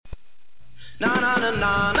Na na na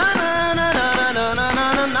na na na na na na na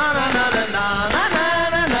na na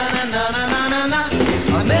na na.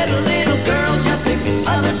 I met a little girl just the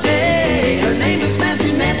other day. Her name is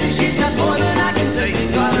Nancy Nancy. She's got more than I can say.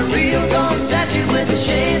 Got a real gold statue with a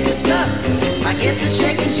shade of dust. I get to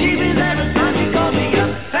shaking sheepies every time she calls me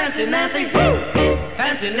up. Fancy Nancy, woo!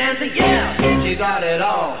 Fancy Nancy, yeah, she got it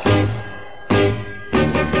all.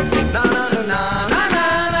 Na na na na na na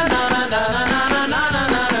na na na na na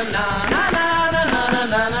na na na.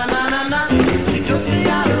 She took me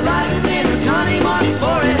out riding in her Johnny Martin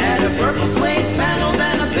for it. Had a purple suede sandals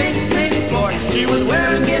and a pink baby floor. She was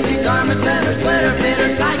wearing gimmy garments and her sweater fit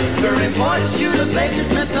her tight. Her imported shoe to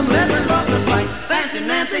Vegas met some leopard off the flight. Fancy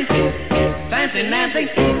Nancy, Fancy Nancy,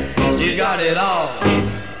 she's got it all.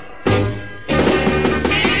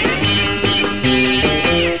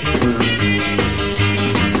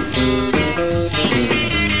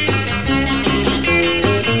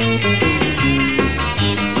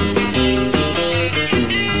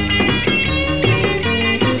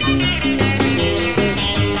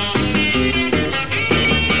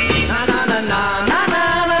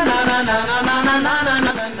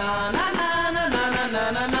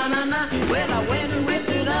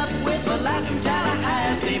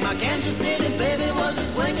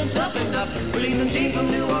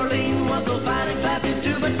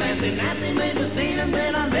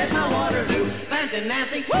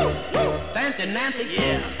 Nancy, woo, woo, Fancy Nancy,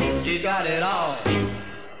 yeah, she got it all.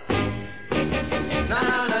 Na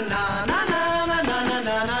na na na na na na na na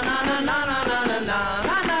na na na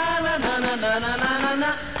na na.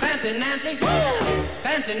 Fancy Nancy, woo,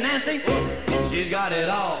 Fancy Nancy, she's got it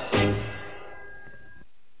all.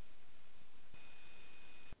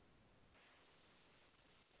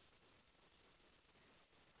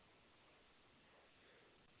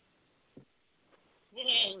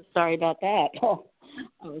 Sorry about that. Oh,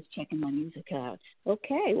 I was checking my music out.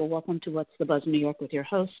 Okay, well, welcome to What's the Buzz in New York with your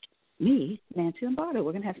host, me, Nancy Lombardo.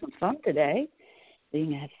 We're going to have some fun today,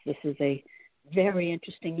 being as this is a very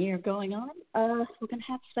interesting year going on. We're going to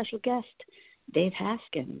have a special guest, Dave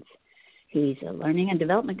Haskins. He's a learning and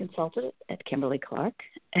development consultant at Kimberly-Clark,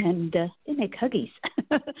 and they make Huggies,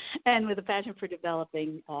 and with a passion for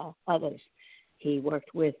developing others. He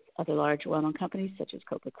worked with other large, well-known companies such as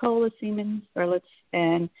Coca-Cola, Siemens, Berlitz,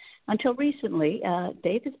 and until recently,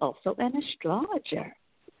 Dave is also an astrologer,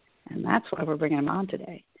 and that's why we're bringing him on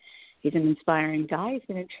today. He's an inspiring guy. He's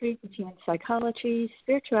been intrigued with human psychology,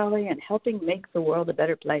 spirituality, and helping make the world a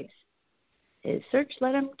better place. His search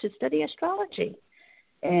led him to study astrology,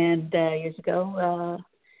 and years ago,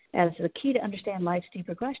 as the key to understand life's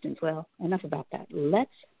deeper questions. Well, enough about that.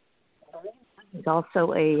 He's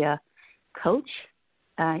also a coach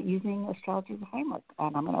using astrology as a framework.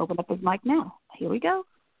 And I'm going to open up his mic now. Here we go.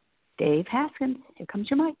 Dave Haskins, here comes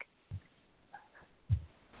your mic.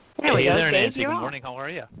 There we go. There, Dave, Nancy. Good morning. How are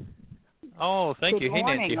you? Oh, thank you. Hey,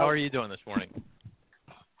 Nancy. How are you doing this morning?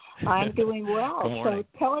 I'm doing well. Good morning.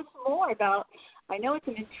 So tell us more about, I know it's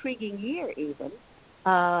an intriguing year even.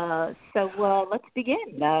 So let's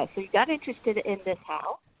begin. So you got interested in this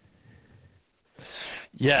how?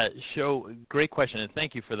 Yeah, so great question, and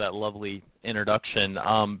thank you for that lovely introduction.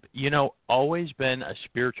 Always been a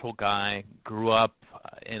spiritual guy, grew up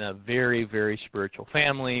in a very, very spiritual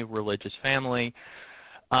family, religious family,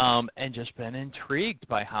 and just been intrigued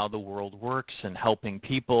by how the world works and helping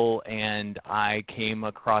people. And I came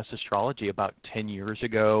across astrology about 10 years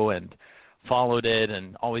ago and followed it,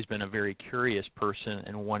 and always been a very curious person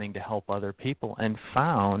and wanting to help other people, and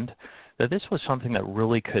found that this was something that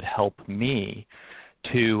really could help me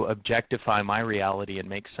to objectify my reality and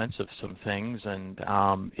make sense of some things, and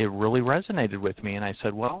it really resonated with me. And I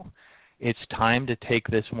said, well, it's time to take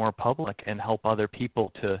this more public and help other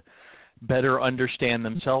people to better understand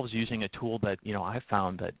themselves using a tool that, I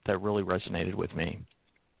found that really resonated with me.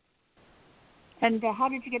 And how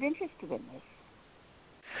did you get interested in this?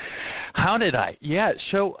 How did I? Yeah,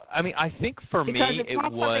 so, I think for because me it was...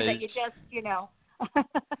 something that you just,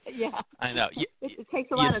 yeah. I know. It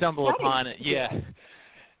takes a lot of stumble study. upon it, yeah.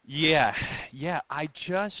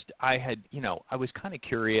 I was kind of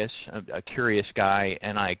curious, a curious guy,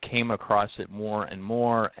 and I came across it more and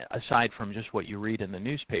more, aside from just what you read in the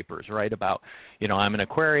newspapers, right, about, I'm an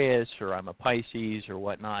Aquarius or I'm a Pisces or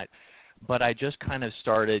whatnot. But I just kind of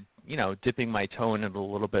started, dipping my toe in it a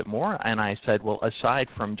little bit more, and I said, well, aside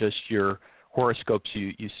from just your horoscopes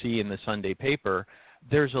you see in the Sunday paper,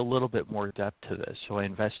 there's a little bit more depth to this. So I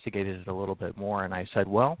investigated it a little bit more, and I said,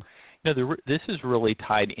 well, this is really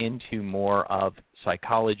tied into more of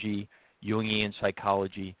psychology, Jungian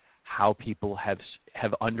psychology, how people have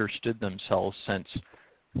understood themselves since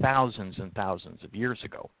thousands and thousands of years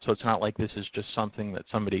ago. So it's not like this is just something that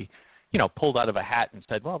somebody, pulled out of a hat and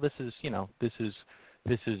said, well, this is kind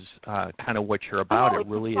of what you're about. It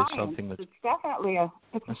really is something that's definitely a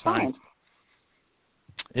science.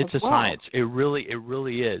 It's a science. It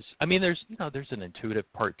really is. I mean, there's an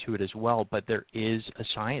intuitive part to it as well, but there is a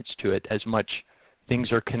science to it as much.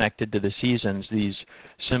 Things are connected to the seasons, these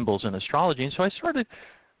symbols in astrology. And so I started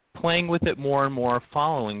playing with it more and more,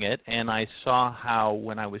 following it, and I saw how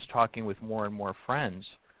when I was talking with more and more friends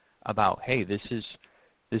about, hey, this is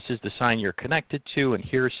the sign you're connected to, and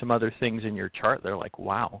here's some other things in your chart, they're like,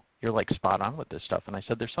 wow, you're like spot on with this stuff. And I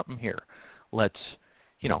said, there's something here. Let's,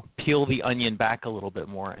 peel the onion back a little bit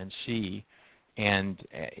more and see. And,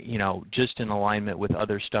 just in alignment with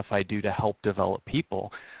other stuff I do to help develop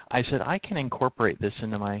people, I said, I can incorporate this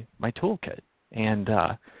into my toolkit. And,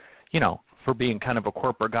 for being kind of a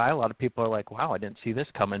corporate guy, a lot of people are like, wow, I didn't see this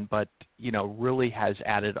coming, but, really has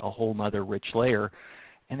added a whole nother rich layer.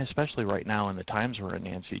 And especially right now in the times we're in,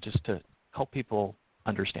 Nancy, just to help people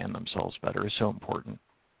understand themselves better is so important.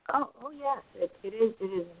 Oh yes, it is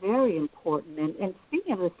very important. And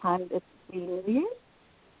speaking of this time, it's the New Year.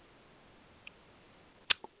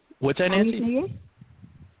 What's that, Nancy? New Year?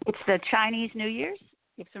 It's the Chinese New Year's.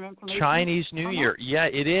 Give some information. Chinese New Year. Yeah,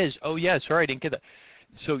 it is. Oh, yeah. Sorry, I didn't get that.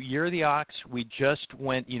 So Year of the Ox, we just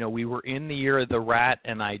went, we were in the Year of the Rat,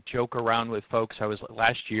 and I joke around with folks. I was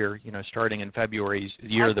last year, starting in February,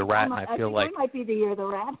 Year of the Rat, and I feel like I might be the Year of the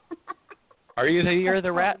Rat. Are you the Year of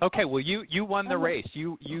the Rat? Okay, well, you won the race.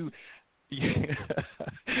 You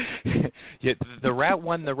the rat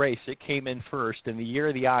won the race. It came in first. In the Year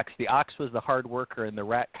of the Ox was the hard worker, and the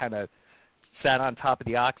rat kind of sat on top of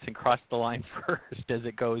the ox and crossed the line first, as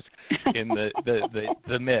it goes in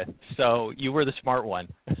the myth. So you were the smart one.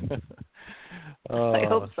 I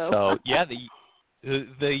hope so. So yeah,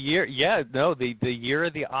 the year. Yeah, no, the Year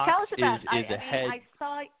of the Ox is ahead.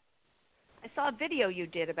 I saw a video you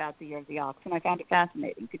did about the Year of the Ox, and I found it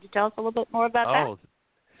fascinating. Could you tell us a little bit more about that?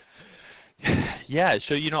 Yeah,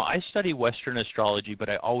 so, I study Western astrology, but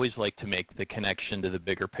I always like to make the connection to the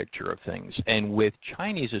bigger picture of things. And with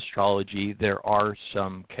Chinese astrology, there are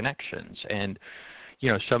some connections. And,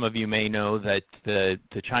 some of you may know that the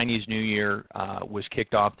Chinese New Year was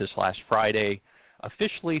kicked off this last Friday,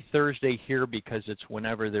 officially Thursday here because it's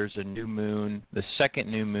whenever there's a new moon, the second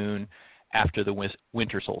new moon after the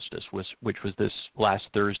winter solstice, which was this last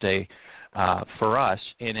Thursday for us.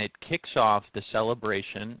 And it kicks off the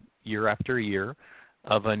celebration year after year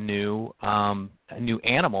of a new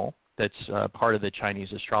animal that's part of the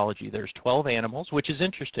Chinese astrology. There's 12 animals, which is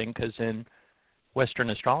interesting because in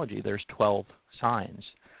Western astrology there's 12 signs,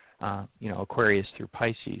 Aquarius through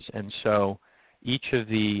Pisces. And so each of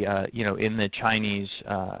the, in the Chinese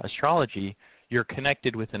astrology, you're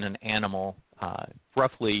connected within an animal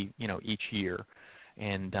roughly, each year.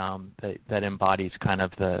 And that embodies kind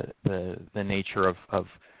of the nature of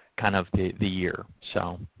kind of the year.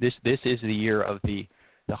 So this is the year of the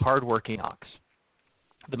hardworking ox,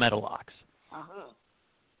 the metal ox. Uh-huh.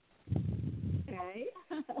 Okay.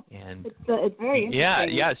 And it's very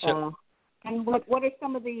interesting. Yeah. So, and what are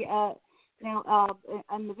some of the now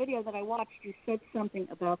on the video that I watched? You said something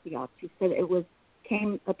about the ox. You said it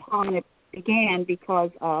began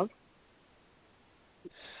because of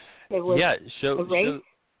there was a race. So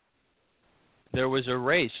there was a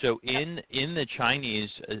race. So in the Chinese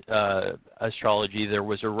astrology, there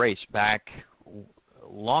was a race back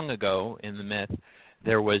long ago in the myth.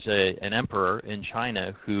 There was an emperor in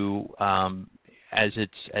China who, as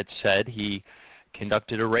it's said, he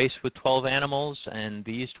conducted a race with 12 animals, and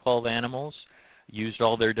these 12 animals used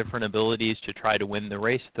all their different abilities to try to win the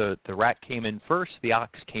race. The rat came in first, the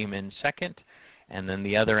ox came in second, and then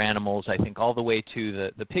the other animals, I think all the way to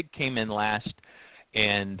the pig came in last,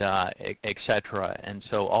 and et cetera. And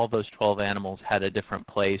so all those 12 animals had a different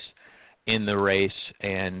place in the race.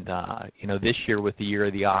 And, this year with the Year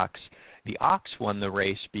of the ox won the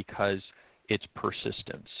race because its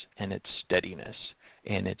persistence and its steadiness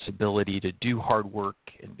and its ability to do hard work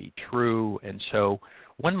and be true. And so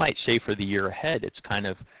one might say for the year ahead, it's kind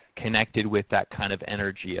of connected with that kind of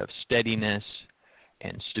energy of steadiness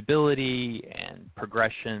and stability and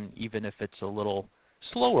progression, even if it's a little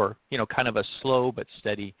slower, kind of a slow but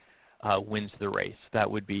steady wins the race. That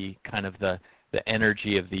would be kind of the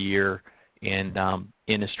energy of the year. And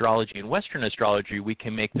in astrology, in Western astrology, we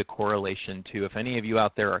can make the correlation to, if any of you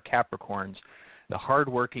out there are Capricorns, the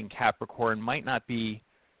hardworking Capricorn might not be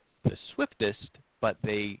the swiftest, but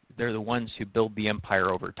they're the ones who build the empire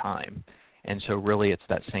over time. And so really it's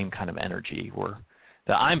that same kind of energy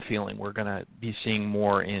that I'm feeling we're going to be seeing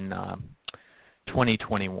more in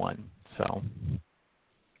 2021. So.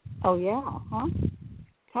 Oh yeah, huh?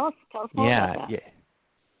 Tell us more about that. Yeah.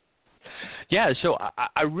 Yeah, so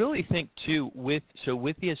I really think too with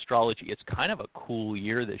the astrology, it's kind of a cool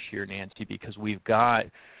year this year, Nancy, because we've got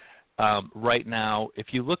right now, if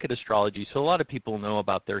you look at astrology, so a lot of people know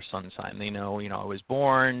about their sun sign. They know, I was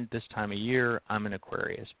born this time of year, I'm an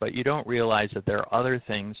Aquarius, but you don't realize that there are other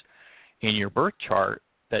things in your birth chart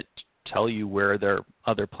that tell you where their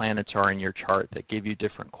other planets are in your chart that give you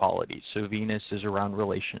different qualities. So Venus is around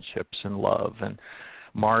relationships and love, and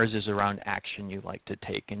Mars is around action you like to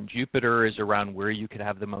take, and Jupiter is around where you could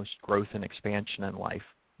have the most growth and expansion in life.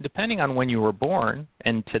 Depending on when you were born,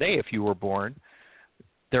 and today if you were born,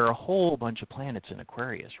 there are a whole bunch of planets in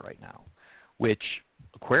Aquarius right now, which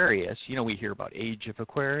Aquarius, we hear about Age of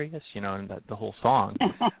Aquarius, and the whole song,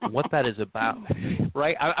 what that is about,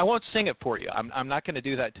 right? I won't sing it for you. I'm not going to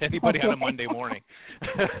do that to anybody on a Monday morning.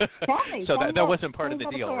 So that wasn't part of the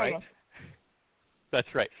deal, right?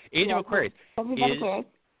 That's right. Age of Aquarius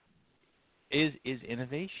is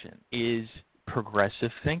innovation, is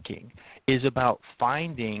progressive thinking, is about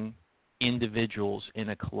finding individuals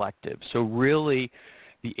in a collective. So really,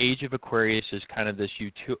 the Age of Aquarius is kind of this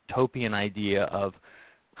utopian idea of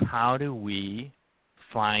how do we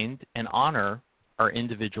find and honor our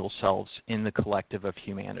individual selves in the collective of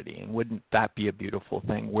humanity. And wouldn't that be a beautiful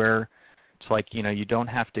thing where it's like, you don't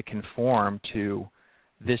have to conform to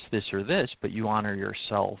this, or this, but you honor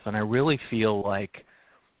yourself. And I really feel like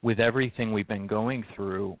with everything we've been going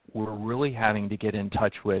through, we're really having to get in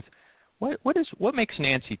touch with what makes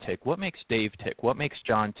Nancy tick, what makes Dave tick, what makes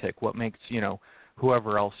John tick, what makes,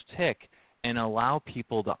 whoever else tick, and allow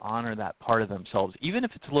people to honor that part of themselves, even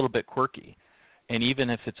if it's a little bit quirky and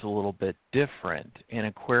even if it's a little bit different. And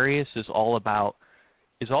Aquarius is all about,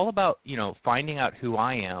 finding out who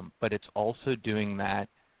I am, but it's also doing that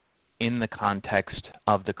in the context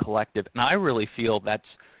of the collective. And I really feel that's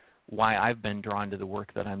why I've been drawn to the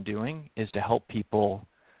work that I'm doing, is to help people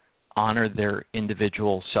honor their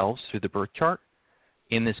individual selves through the birth chart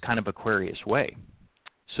in this kind of Aquarius way,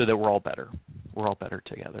 so that we're all better. We're all better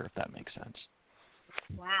together, if that makes sense.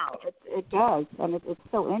 Wow, it does, and it's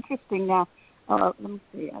so interesting. Now, let me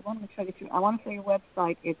see. I want to make sure I get you. I want to say your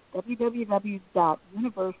website. It's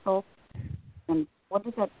www.universal. And what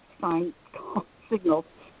does that sign called? Signals.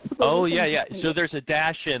 Oh, yeah. So there's a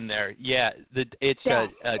dash in there. Yeah, it's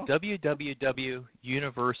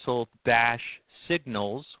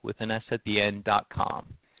www.universal-signals with an S at the end .com.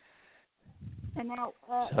 And now,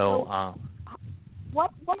 so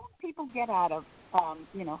what do people get out of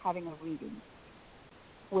having a reading?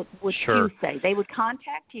 Would sure. you say they would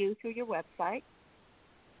contact you through your website?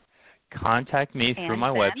 Contact me through my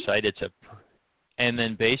website. And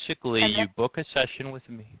then basically you book a session with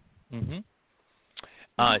me. Mm-hmm.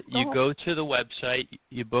 You go to the website,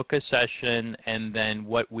 you book a session, and then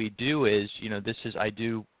what we do is, I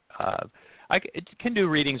can do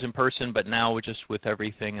readings in person, but now just with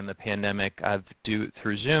everything in the pandemic, I do it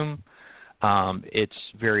through Zoom. It's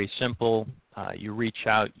very simple. You reach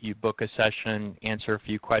out, you book a session, answer a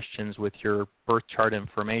few questions with your birth chart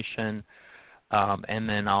information, and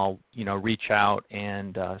then I'll, reach out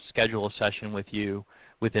and schedule a session with you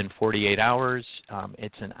within 48 hours.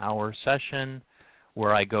 It's an hour session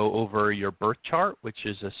where I go over your birth chart, which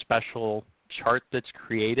is a special chart that's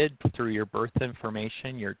created through your birth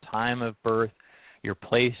information, your time of birth, your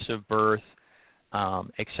place of birth,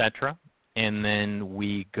 etc. And then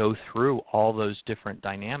we go through all those different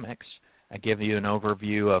dynamics. I give you an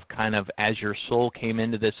overview of kind of as your soul came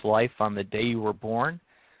into this life on the day you were born,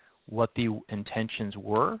 what the intentions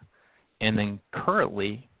were, and then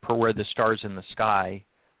currently, per where the stars in the sky,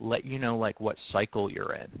 let you know like what cycle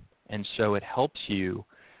you're in. And so it helps you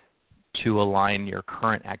to align your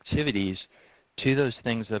current activities to those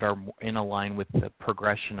things that are in line with the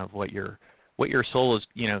progression of what your soul is,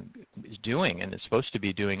 is doing and is supposed to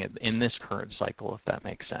be doing in this current cycle, if that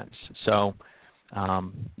makes sense. So,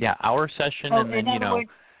 our session, and then in other words,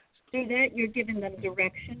 through that you're giving them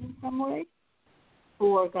direction in some way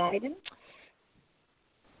or guidance.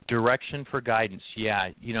 Direction for guidance,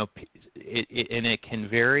 yeah. It can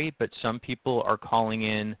vary, but some people are calling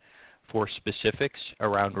in for specifics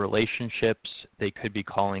around relationships. They could be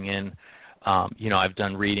calling in, I've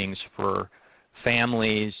done readings for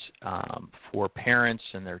families, for parents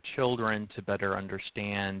and their children to better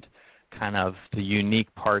understand kind of the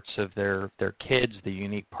unique parts of their kids, the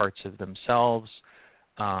unique parts of themselves.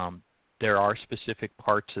 There are specific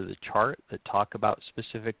parts of the chart that talk about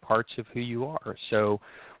specific parts of who you are. So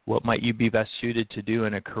what might you be best suited to do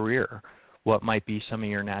in a career? What might be some of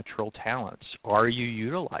your natural talents? Are you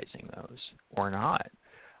utilizing those or not?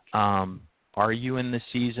 Are you in the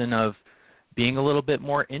season of being a little bit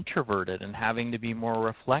more introverted and having to be more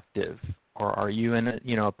reflective? Or are you in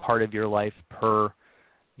a part of your life per,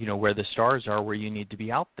 where the stars are, where you need to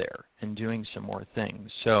be out there and doing some more things?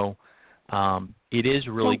 So it is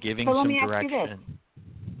really giving some direction.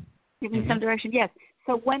 Give me some direction, yes.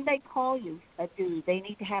 So when they call you, do they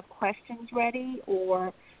need to have questions ready,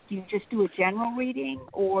 or do you just do a general reading,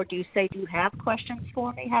 or do you say, do you have questions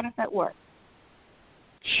for me? How does that work?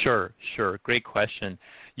 Sure. Great question.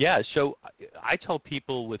 Yeah, so I tell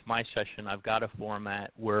people with my session, I've got a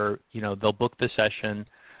format where, they'll book the session.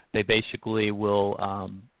 They basically will,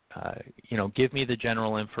 give me the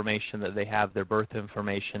general information that they have, their birth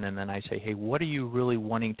information, and then I say, hey, what are you really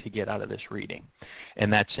wanting to get out of this reading?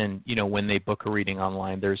 And that's in, when they book a reading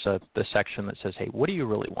online, there's the section that says, hey, what do you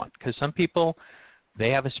really want? Because some people, they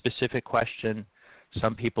have a specific question.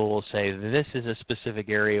 Some people will say, this is a specific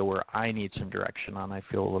area where I need some direction on. I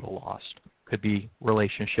feel a little lost. Could be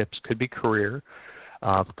relationships, could be career,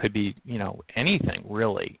 could be, anything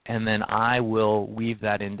really. And then I will weave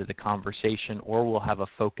that into the conversation, or we'll have a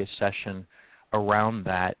focus session around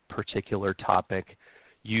that particular topic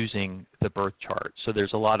using the birth chart. So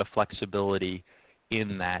there's a lot of flexibility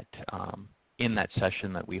in that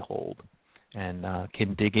session that we hold, and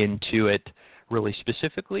can dig into it really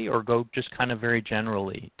specifically or go just kind of very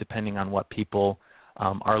generally, depending on what people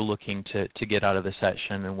are looking to get out of the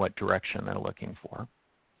session and what direction they're looking for.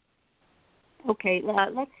 Okay,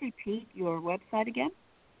 let's repeat your website again.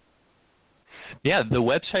 Yeah, the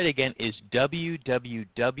website again is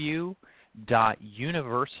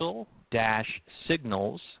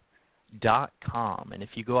www.universal-signals.com. And if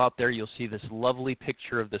you go out there, you'll see this lovely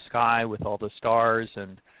picture of the sky with all the stars,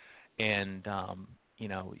 and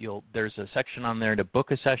there's a section on there to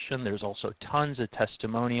book a session. There's also tons of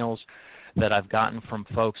testimonials that I've gotten from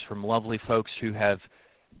lovely folks who have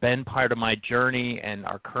been part of my journey and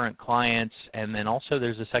are current clients. And then also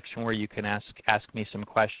there's a section where you can ask me some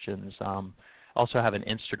questions. Also have an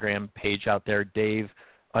Instagram page out there,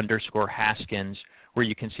 Dave_Haskins, where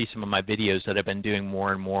you can see some of my videos that I've been doing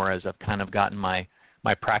more and more as I've kind of gotten my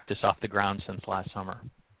practice off the ground since last summer.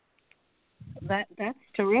 That's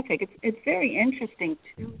terrific. It's very interesting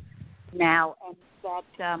too now, and that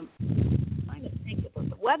I'm trying to think of what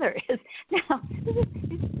the weather is now.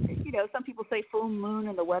 Some people say full moon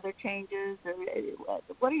and the weather changes.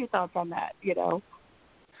 What are your thoughts on that? Do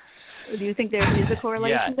you think there is a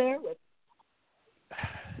correlation there?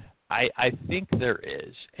 I think there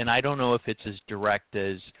is, and I don't know if it's as direct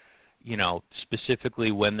as,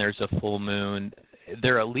 specifically when there's a full moon.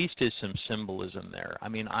 There at least is some symbolism there. I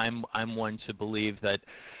mean, I'm one to believe that,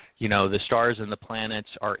 the stars and the planets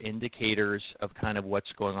are indicators of kind of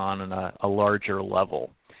what's going on a larger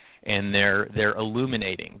level, and they're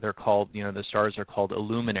illuminating. They're called, the stars are called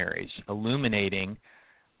illuminaries, illuminating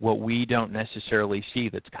what we don't necessarily see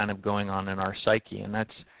that's kind of going on in our psyche. And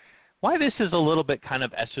that's why this is a little bit kind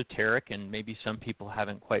of esoteric, and maybe some people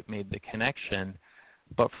haven't quite made the connection.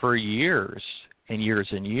 But for years and years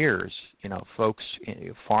and years, folks,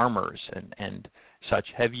 farmers and such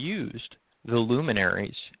have used the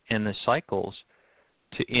luminaries and the cycles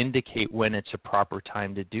to indicate when it's a proper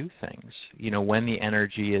time to do things, when the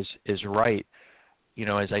energy is right.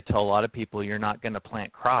 As I tell a lot of people, you're not going to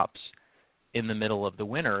plant crops in the middle of the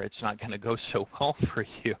winter. It's not going to go so well for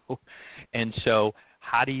you. And so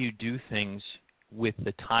how do you do things with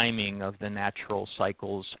the timing of the natural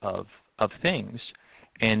cycles of things?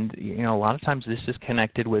 And, a lot of times this is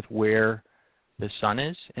connected with where the sun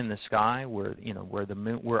is in the sky, where the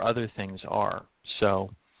moon, where other things are. So,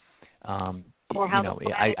 or how the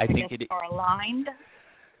planets I think are aligned,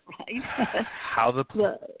 right? How the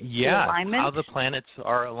planets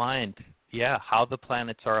are aligned. Yeah, how the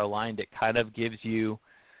planets are aligned. It kind of gives you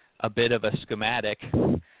a bit of a schematic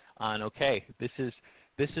on, okay, this is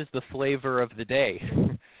the flavor of the day.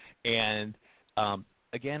 And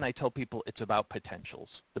again, I tell people it's about potentials.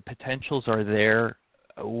 The potentials are there.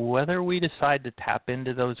 Whether we decide to tap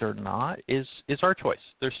into those or not is our choice.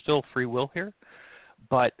 There's still free will here,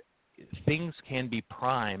 but things can be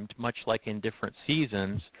primed, much like in different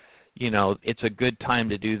seasons. It's a good time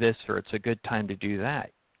to do this, or it's a good time to do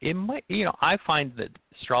that. It might, I find that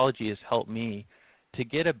astrology has helped me to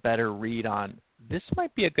get a better read on, this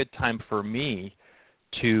might be a good time for me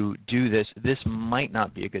to do this. This might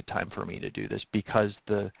not be a good time for me to do this because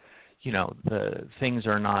the things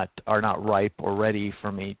are not ripe or ready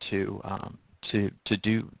for me to do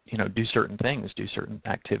certain things, do certain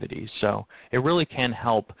activities. So it really can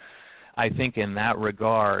help, I think, in that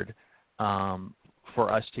regard,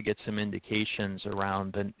 for us to get some indications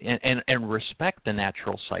around and respect the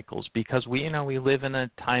natural cycles, because we live in a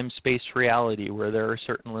time-space reality where there are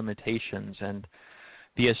certain limitations, and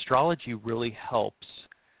the astrology really helps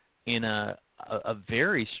in a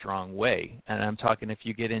very strong way. And I'm talking if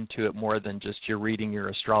you get into it more than just you're reading your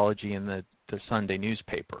astrology in the Sunday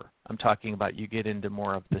newspaper. I'm talking about you get into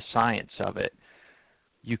more of the science of it.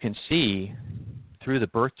 You can see through the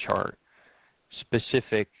birth chart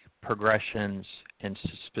specific progressions and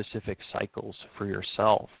specific cycles for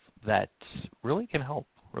yourself that really can help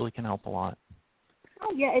a lot.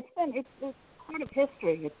 Oh yeah, it's part of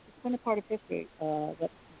history. It's been a part of history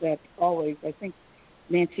that always. I think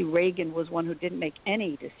Nancy Reagan was one who didn't make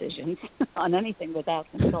any decisions on anything without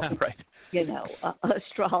consulting, right.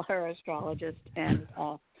 Her astrologist, and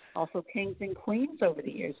also kings and queens over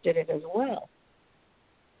the years did it as well.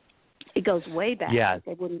 It goes way back. Yeah.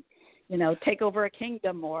 They wouldn't, take over a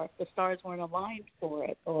kingdom, or if the stars weren't aligned for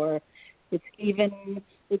it, or it's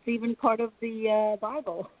even part of the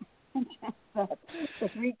Bible. The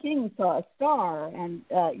three kings saw a star, and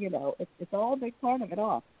it's all a big part of it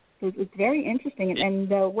all. So it's very interesting. And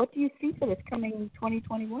what do you see for this coming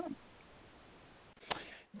 2021?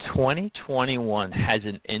 2021 has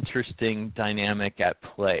an interesting dynamic at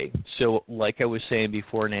play. So like I was saying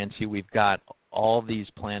before, Nancy, we've got all these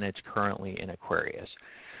planets currently in Aquarius,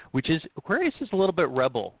 Aquarius is a little bit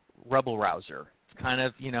rebel rouser. It's kind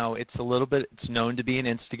of, it's known to be an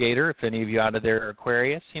instigator. If any of you out of there are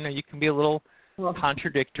Aquarius, you can be a little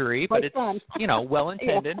contradictory, but it's, well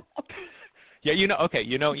intended. Yeah, okay,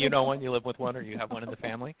 you know one, you live with one, or you have one in the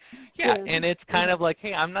family. Yeah, and it's kind of like,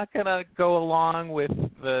 hey, I'm not going to go along with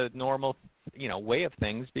the normal, way of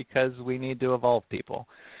things, because we need to evolve people.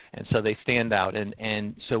 And so they stand out.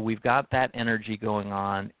 And so we've got that energy going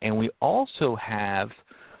on. And we also have,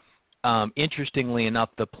 interestingly enough,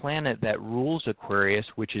 the planet that rules Aquarius,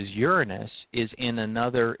 which is Uranus, is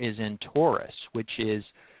in Taurus, which is,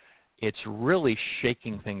 it's really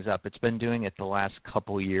shaking things up. It's been doing it the last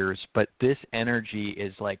couple years, but this energy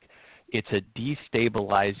is like, it's a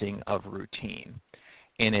destabilizing of routine.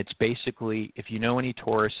 And it's basically, if you know any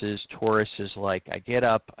Tauruses, Taurus is like, I get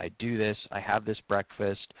up, I do this, I have this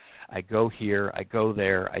breakfast, I go here, I go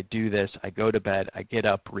there, I do this, I go to bed, I get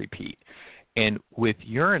up, repeat. And with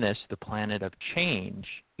Uranus, the planet of change,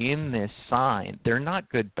 in this sign, they're not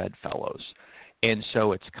good bedfellows. And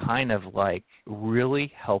so it's kind of like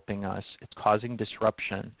really helping us. It's causing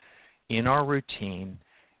disruption in our routine,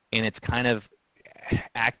 and it's kind of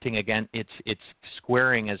acting again. It's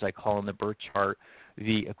squaring, as I call in the birth chart,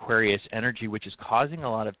 the Aquarius energy, which is causing a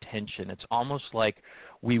lot of tension. It's almost like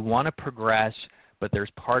we want to progress, but there's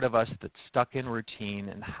part of us that's stuck in routine,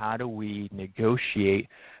 and how do we negotiate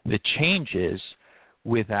the changes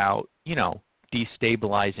without,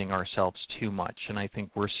 destabilizing ourselves too much? And I think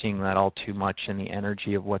we're seeing that all too much in the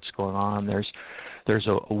energy of what's going on. There's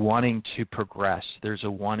a wanting to progress. There's a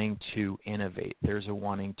wanting to innovate. There's a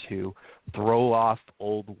wanting to throw off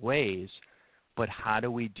old ways, but how do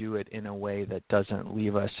we do it in a way that doesn't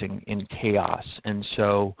leave us in chaos? And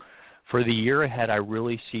so for the year ahead, I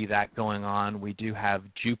really see that going on. We do have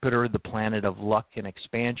Jupiter, the planet of luck and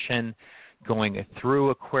expansion, going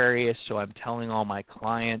through Aquarius. So I'm telling all my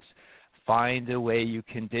clients, find a way you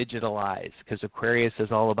can digitalize, because Aquarius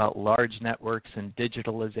is all about large networks and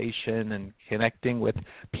digitalization and connecting with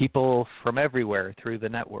people from everywhere through the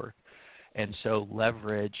network. And so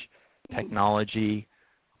leverage technology,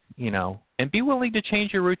 and be willing to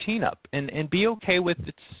change your routine up, and be okay with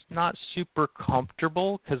it's not super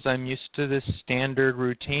comfortable because I'm used to this standard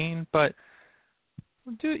routine, but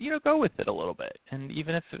go with it a little bit. And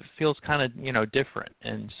even if it feels kind of, different.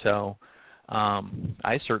 And so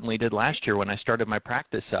I certainly did last year when I started my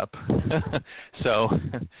practice up. So,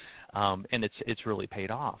 and it's really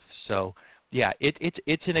paid off. So yeah,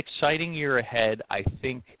 it's an exciting year ahead. I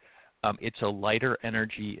think it's a lighter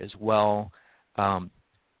energy as well.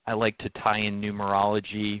 I like to tie in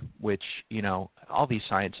numerology, which, all these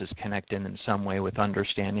sciences connect in some way with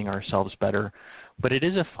understanding ourselves better. But it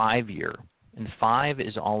is a 5-year, and 5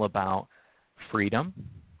 is all about freedom.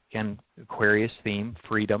 Again, Aquarius theme,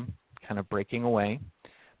 freedom, kind of breaking away,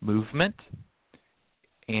 movement,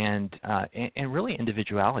 and really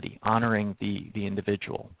individuality, honoring the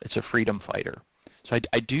individual. It's a freedom fighter. So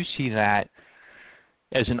I do see that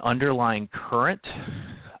as an underlying current.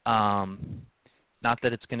 Not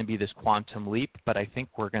that it's going to be this quantum leap, but I think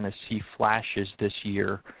we're going to see flashes this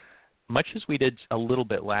year, much as we did a little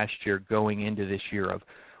bit last year going into this year, of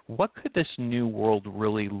what could this new world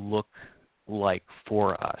really look like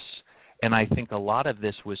for us. And I think a lot of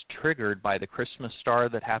this was triggered by the Christmas star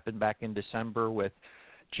that happened back in December with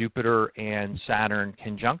Jupiter and Saturn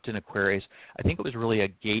conjunct in Aquarius, I think it was really a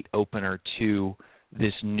gate opener to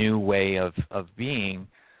this new way of being.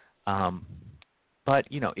 But,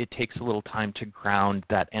 it takes a little time to ground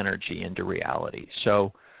that energy into reality.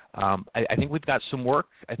 So I think we've got some work.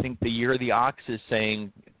 I think the year of the ox is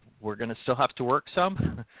saying we're going to still have to work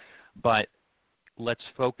some, but let's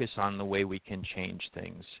focus on the way we can change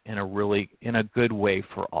things in a good way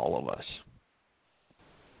for all of us.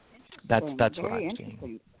 That's what I'm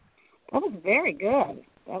seeing. That was very good.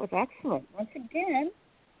 That was excellent. Once again,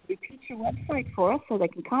 repeat your website for us so they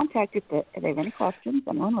can contact you if they have any questions.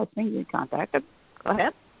 Anyone listening, you can contact them. Go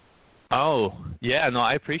ahead. Oh, yeah, no,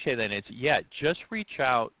 I appreciate that, Nancy. Yeah, just reach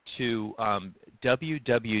out to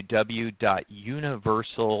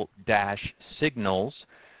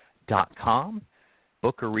www.universal-signals.com.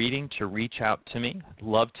 Book a reading to reach out to me. I'd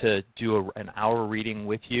love to do an hour reading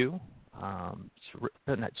with you. It's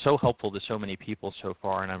been so helpful to so many people so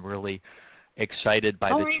far, and I'm really excited by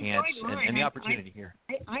the chance and the opportunity here.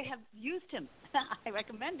 I have used him. I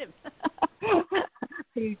recommend him.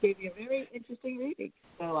 He gave you a very interesting reading.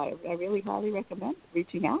 So I really highly recommend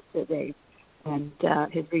reaching out to Dave and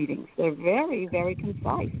his readings. They're very, very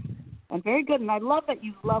concise and very good. And I love that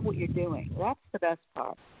you love what you're doing. That's the best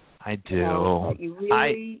part. I do. You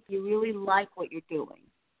really like what you're doing.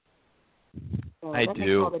 So I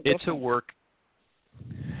do. It's a work.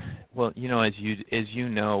 Well, as you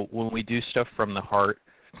know, when we do stuff from the heart,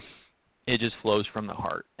 it just flows from the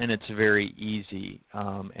heart, and it's very easy.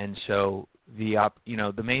 And so the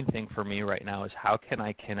main thing for me right now is how can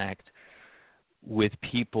I connect with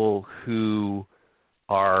people who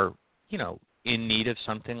are, in need of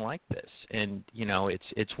something like this. And,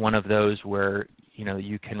 it's one of those where,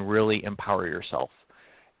 you can really empower yourself,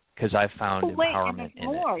 because I've found empowerment in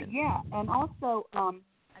more, it. Yeah, and also, I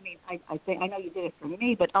know you did it for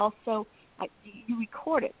me, but also you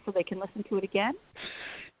record it so they can listen to it again?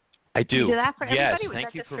 I do. You do that for yes, everybody?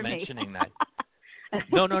 Thank you for mentioning that.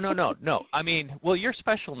 No. I mean, well, you're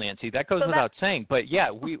special, Nancy. That goes without saying. But yeah,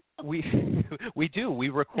 we do. We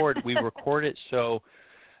record it so,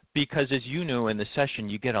 because as you know, in the session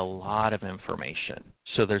you get a lot of information.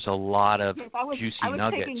 So there's a lot of juicy nuggets. I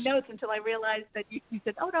was taking notes until I realized that you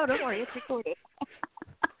said, "Oh no, don't worry, it's recorded."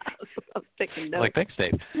 I was taking notes. Like, thanks,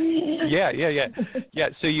 Dave. Yeah.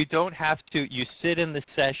 So you don't have to. You sit in the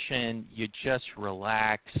session. You just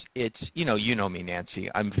relax. It's you know me, Nancy.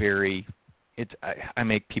 I'm very. I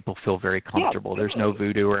make people feel very comfortable. There's no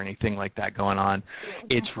voodoo or anything like that going on.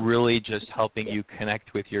 It's really just helping you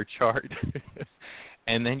connect with your chart.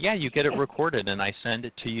 And then, you get it recorded, and I send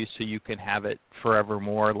it to you so you can have it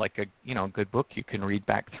forevermore, like a good book you can read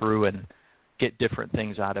back through and get different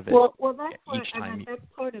things out of it. Well, that's that's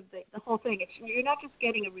part of the whole thing. You're not just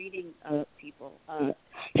getting a reading, people.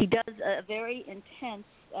 He does a very intense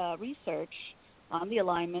research on the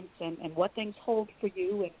alignments and what things hold for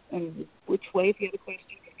you and which way, if you have a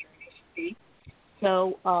question, your journey should be.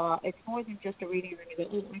 So it's more than just a reading, and you go,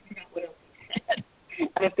 oh, I forgot what else he said.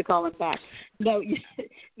 I have to call him back. No, you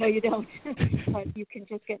don't. But you can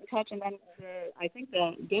just get in touch, and then I think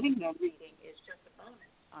getting the reading is just a bonus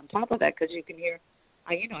on top of that, because you can hear.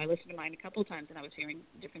 I listened to mine a couple of times, and I was hearing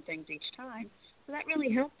different things each time. So that really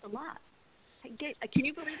helps a lot. Can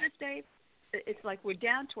you believe this, Dave? It's like we're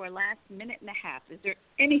down to our last minute and a half. Is there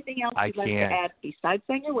anything else you'd like to add besides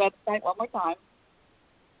saying your website one more time?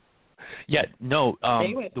 Yeah, no.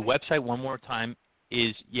 The website one more time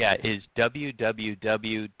is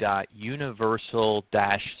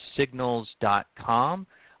www.universal-signals.com.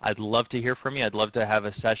 I'd love to hear from you. I'd love to have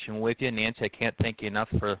a session with you. Nancy, I can't thank you enough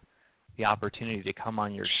for the opportunity to come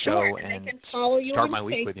on your show and start my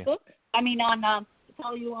week with you.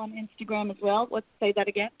 Follow you on Instagram as well. Let's say that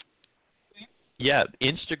again. Yeah,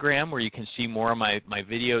 Instagram, where you can see more of my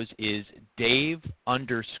videos, is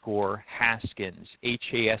Dave_Haskins, Haskins.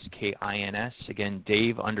 Again,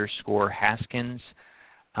 Dave_Haskins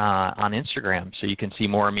on Instagram. So you can see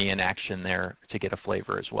more of me in action there to get a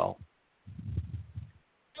flavor as well.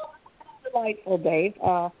 Delightful, Dave.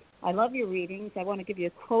 I love your readings. I want to give you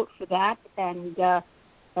a quote for that. And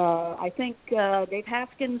I think Dave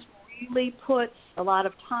Haskins really puts a lot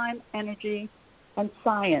of time, energy, and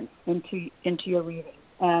science into your reading,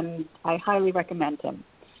 and I highly recommend him.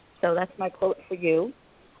 So that's my quote for you.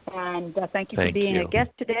 And thank you for being a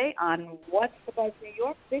guest today on What's the Buzz New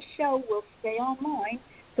York. This show will stay online,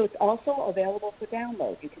 so it's also available for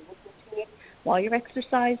download. You can listen to it while you're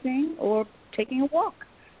exercising or taking a walk.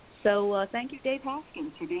 So thank you, Dave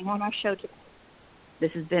Haskins, for being on our show today.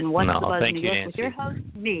 This has been What's the Buzz New York with your host,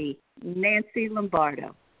 me, Nancy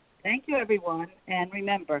Lombardo. Thank you, everyone. And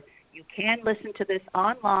remember, You can listen to this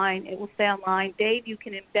online. It will stay online. Dave, you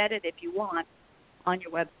can embed it if you want on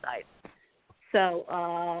your website. So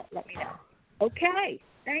let me know. Okay.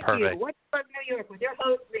 Thank Perfect. you. What's Buzz New York with your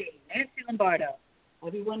host, me, Nancy Lombardo.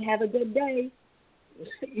 Everyone have a good day.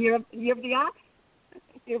 You're the ox?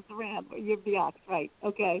 You're the ram. You're the ox, right.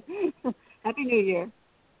 Okay. Happy New Year.